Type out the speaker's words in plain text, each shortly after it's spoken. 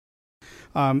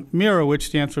MIRA, which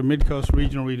stands for Mid-Coast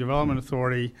Regional Redevelopment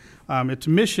Authority, its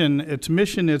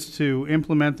mission is to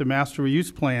implement the master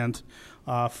reuse plans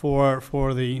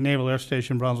for the Naval Air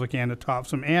Station Brunswick and the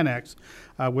Topsom Annex,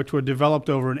 which were developed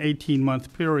over an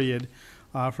 18-month period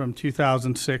from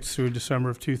 2006 through December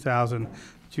of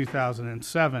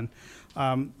 2007.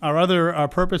 Our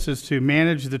purpose is to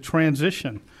manage the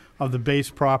transition of the base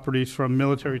properties from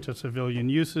military to civilian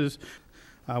uses.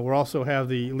 We'll also have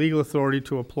the legal authority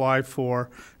to apply for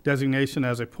designation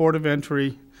as a port of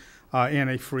entry and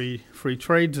a free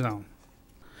trade zone.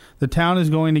 The town is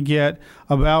going to get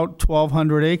about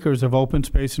 1,200 acres of open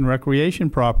space and recreation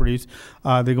properties.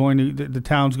 The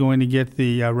town's going to get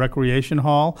the recreation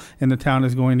hall, and the town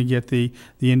is going to get the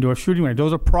indoor shooting range.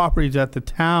 Those are properties that the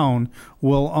town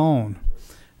will own.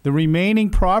 The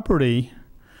remaining property,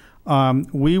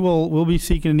 we'll be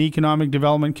seeking an economic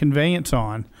development conveyance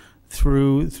on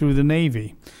through the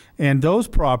Navy, and those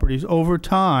properties over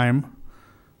time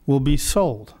will be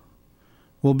sold.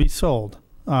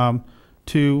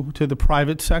 To the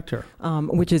private sector.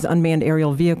 Which is unmanned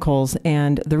aerial vehicles.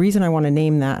 And the reason I want to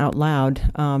name that out loud,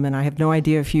 and I have no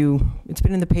idea it's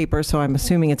been in the paper, so I'm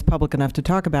assuming it's public enough to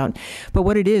talk about, but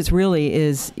what it is really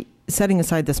is, setting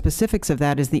aside the specifics of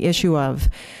that, is the issue of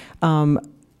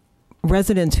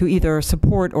residents who either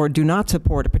support or do not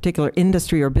support a particular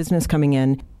industry or business coming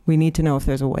in. We need to know if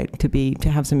there's a way to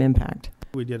have some impact.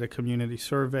 We did a community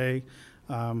survey.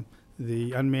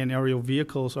 The unmanned aerial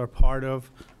vehicles are part of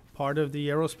the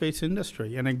aerospace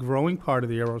industry, and a growing part of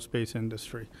the aerospace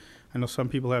industry. I know some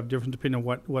people have different opinion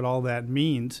on what all that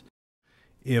means.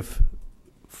 If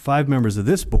 5 members of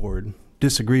this board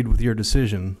disagreed with your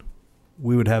decision,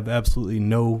 we would have absolutely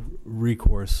no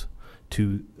recourse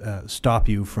to stop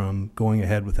you from going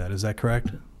ahead with that. Is that correct?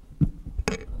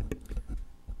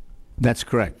 That's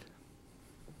correct.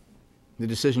 The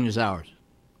decision is ours.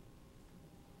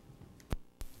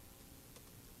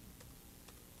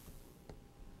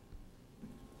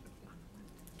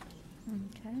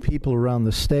 People around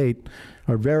the state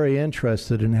are very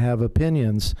interested and have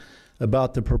opinions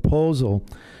about the proposal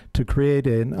to create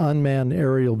an unmanned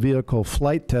aerial vehicle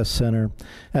flight test center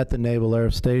at the Naval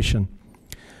Air Station.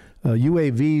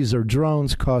 UAVs or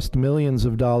drones cost millions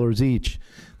of dollars each.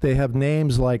 They have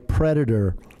names like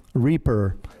Predator,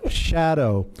 Reaper,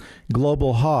 Shadow,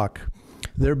 Global Hawk.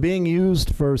 They're being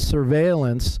used for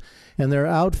surveillance, and they're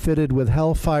outfitted with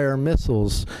Hellfire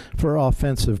missiles for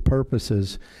offensive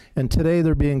purposes. And today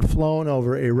they're being flown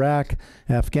over Iraq,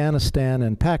 Afghanistan,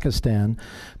 and Pakistan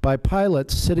by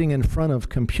pilots sitting in front of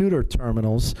computer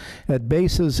terminals at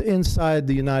bases inside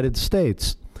the United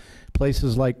States,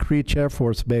 places like Creech Air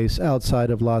Force Base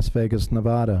outside of Las Vegas,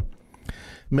 Nevada.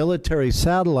 Military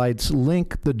satellites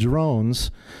link the drones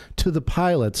to the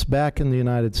pilots back in the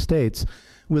United States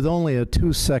with only a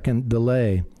 2-second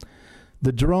delay.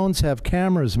 The drones have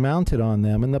cameras mounted on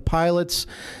them, and the pilots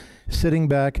sitting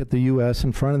back at the U.S.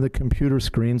 in front of the computer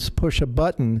screens push a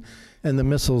button and the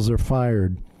missiles are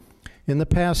fired. In the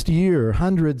past year,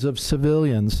 hundreds of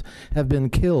civilians have been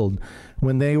killed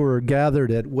when they were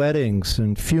gathered at weddings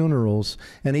and funerals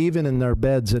and even in their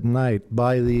beds at night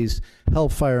by these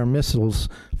Hellfire missiles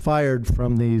fired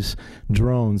from these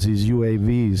drones, these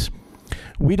UAVs.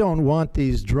 We don't want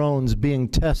these drones being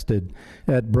tested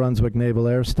at Brunswick Naval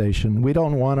Air Station. We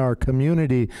don't want our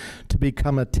community to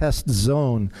become a test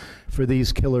zone for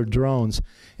these killer drones.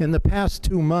 In the past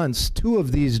 2 months, 2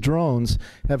 of these drones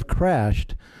have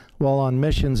crashed while on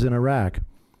missions in Iraq.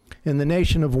 In the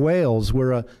nation of Wales,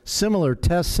 where a similar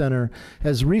test center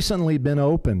has recently been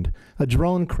opened, a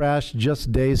drone crashed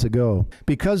just days ago.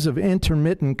 Because of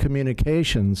intermittent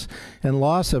communications and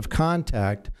loss of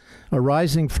contact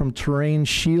arising from terrain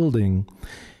shielding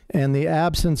and the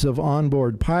absence of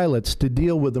onboard pilots to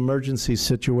deal with emergency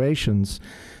situations,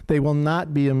 they will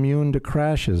not be immune to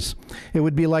crashes. It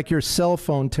would be like your cell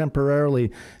phone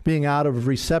temporarily being out of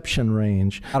reception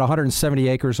range. About 170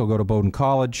 acres will go to Bowdoin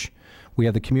College. We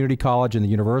have the community college and the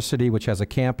university, which has a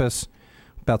campus.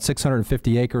 About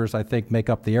 650 acres, I think, make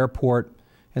up the airport.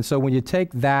 And so when you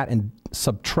take that and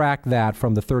subtract that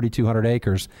from the 3,200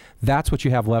 acres, that's what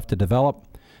you have left to develop.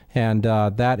 And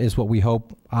that is what we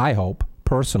hope, I hope,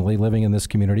 personally, living in this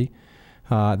community,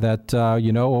 that,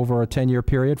 you know, over a 10-year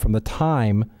period from the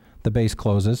time the base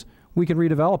closes, we can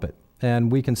redevelop it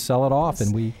and we can sell it off.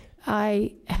 Yes. And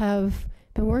I have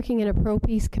been working in a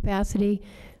pro-peace capacity.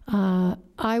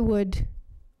 I would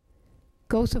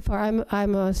go so far.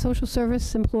 I'm a social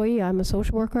service employee. I'm a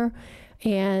social worker,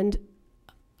 and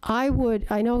I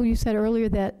know you said earlier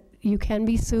that you can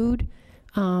be sued.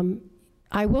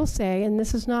 I will say, and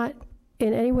this is not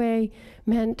in any way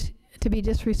meant to be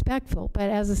disrespectful, but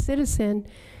as a citizen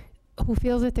who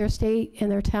feels that their state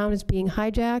and their town is being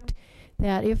hijacked,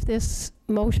 that if this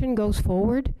motion goes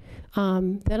forward,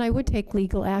 then I would take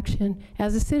legal action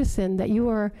as a citizen, that you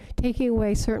are taking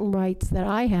away certain rights that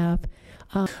I have.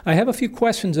 I have a few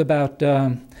questions about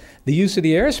the use of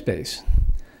the airspace.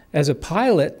 As a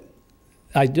pilot,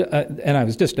 and I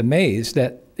was just amazed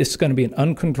that it's going to be an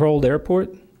uncontrolled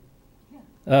airport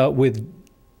with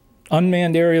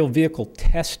unmanned aerial vehicle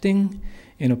testing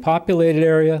in a populated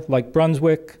area like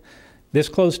Brunswick, this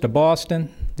close to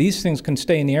Boston. These things can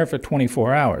stay in the air for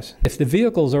 24 hours. If the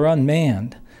vehicles are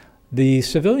unmanned, the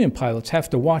civilian pilots have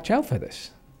to watch out for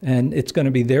this, and it's going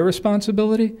to be their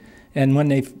responsibility. And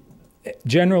when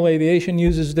general aviation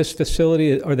uses this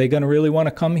facility, are they going to really want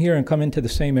to come here and come into the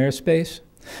same airspace?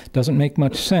 Doesn't make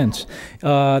much sense.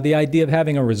 The idea of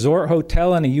having a resort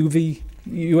hotel and a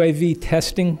UAV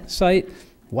testing site,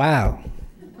 wow,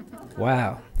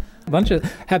 wow.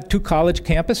 Have 2 college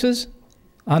campuses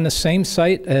on the same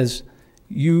site as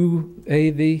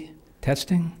UAV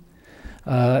testing.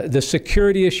 The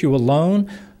security issue alone,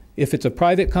 if it's a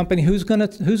private company, who's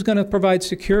gonna provide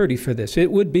security for this?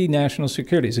 It would be national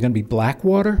security. Is it gonna be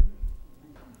Blackwater?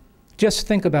 Just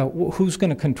think about who's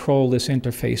gonna control this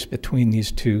interface between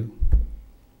these 2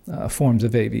 forms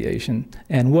of aviation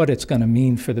and what it's gonna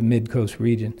mean for the Mid-Coast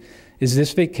region. Is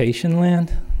this vacation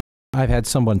land? I've had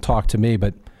someone talk to me,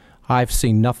 but I've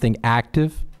seen nothing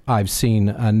active. I've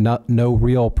seen no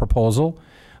real proposal.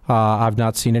 I've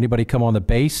not seen anybody come on the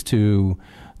base to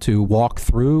walk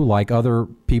through like other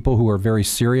people who are very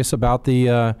serious about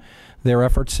their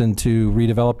efforts and to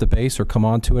redevelop the base or come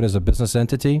onto it as a business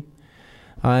entity.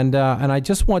 And I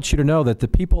just want you to know that the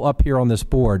people up here on this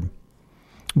board,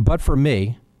 but for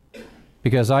me,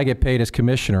 because I get paid as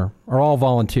commissioner, are all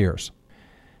volunteers.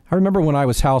 I remember when I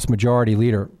was House Majority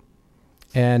Leader,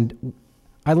 and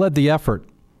I led the effort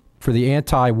for the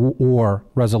anti-war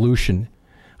resolution.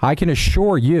 I can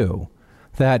assure you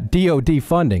that DOD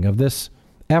funding of this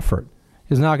effort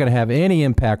is not going to have any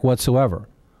impact whatsoever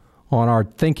on our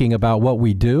thinking about what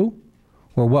we do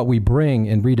or what we bring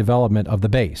in redevelopment of the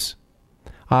base.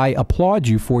 I applaud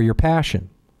you for your passion.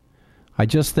 I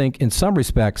just think in some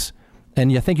respects,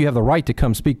 and you think you have the right to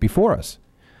come speak before us,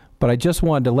 but I just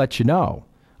wanted to let you know,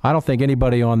 I don't think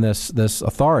anybody on this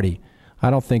authority, I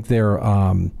don't think they're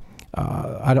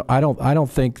I don't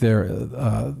think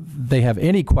they have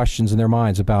any questions in their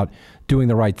minds about doing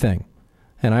the right thing.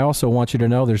 And I also want you to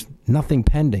know there's nothing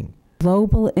pending.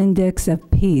 Global Index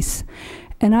of Peace.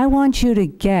 And I want you to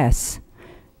guess,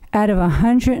 out of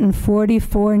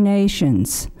 144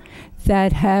 nations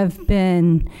that have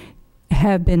been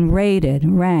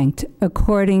ranked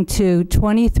according to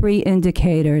 23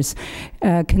 indicators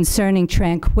concerning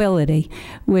tranquility,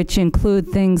 which include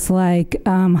things like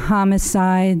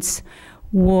homicides,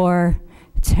 war,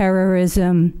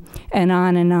 terrorism, and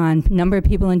on, number of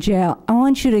people in jail. I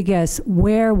want you to guess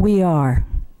where we are.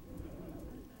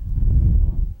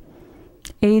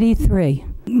 83.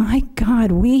 My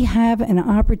God, we have an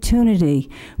opportunity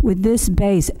with this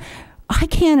base. I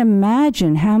can't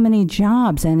imagine how many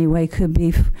jobs, anyway, could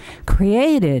be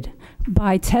created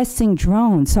by testing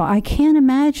drones. So I can't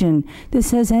imagine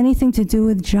this has anything to do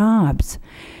with jobs.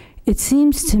 It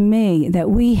seems to me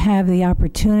that we have the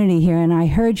opportunity here, and I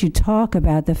heard you talk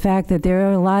about the fact that there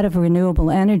are a lot of renewable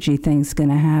energy things going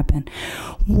to happen.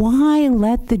 Why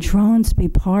let the drones be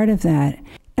part of that?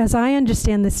 As I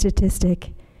understand the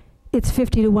statistic, it's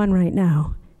 50-1 right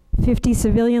now. 50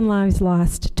 civilian lives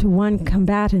lost to 1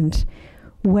 combatant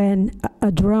when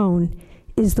a drone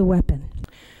is the weapon.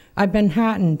 I've been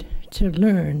heartened to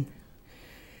learn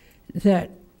that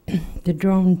the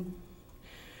drone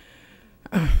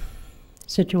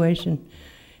situation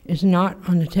is not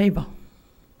on the table.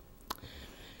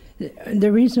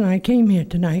 The reason I came here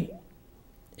tonight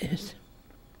is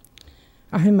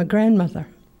I'm a grandmother,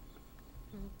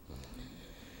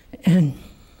 and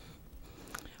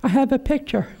I have a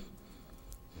picture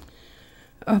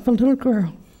of a little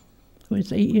girl who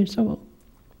is 8 years old.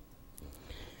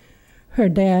 Her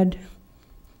dad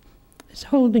is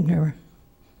holding her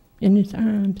in his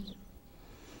arms.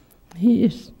 He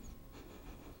is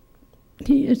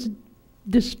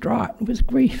distraught with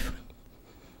grief.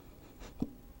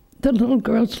 The little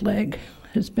girl's leg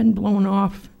has been blown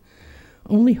off,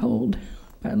 only held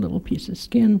by a little piece of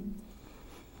skin.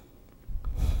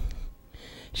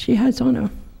 She has on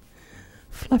a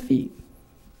fluffy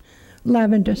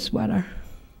lavender sweater.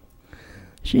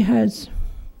 She has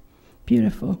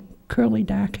beautiful curly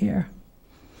dark hair.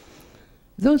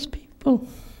 Those people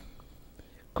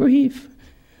grieve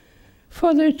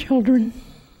for their children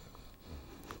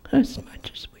as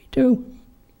much as we do.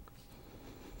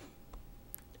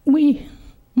 We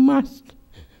must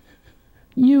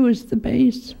use the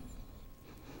base.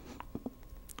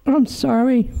 I'm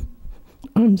sorry.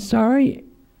 I'm sorry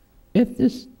if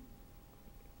this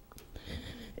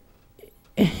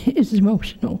is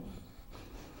emotional.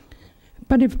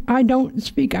 But if I don't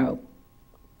speak out,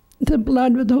 the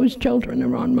blood of those children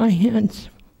are on my hands.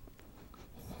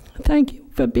 Thank you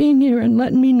for being here and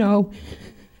letting me know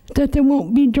that there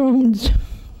won't be drones.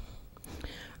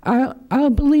 I'll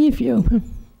believe you.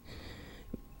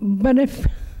 But if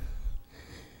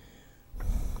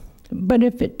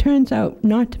it turns out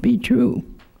not to be true,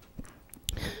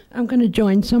 I'm going to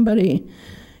join somebody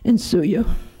and sue you.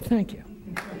 Thank you.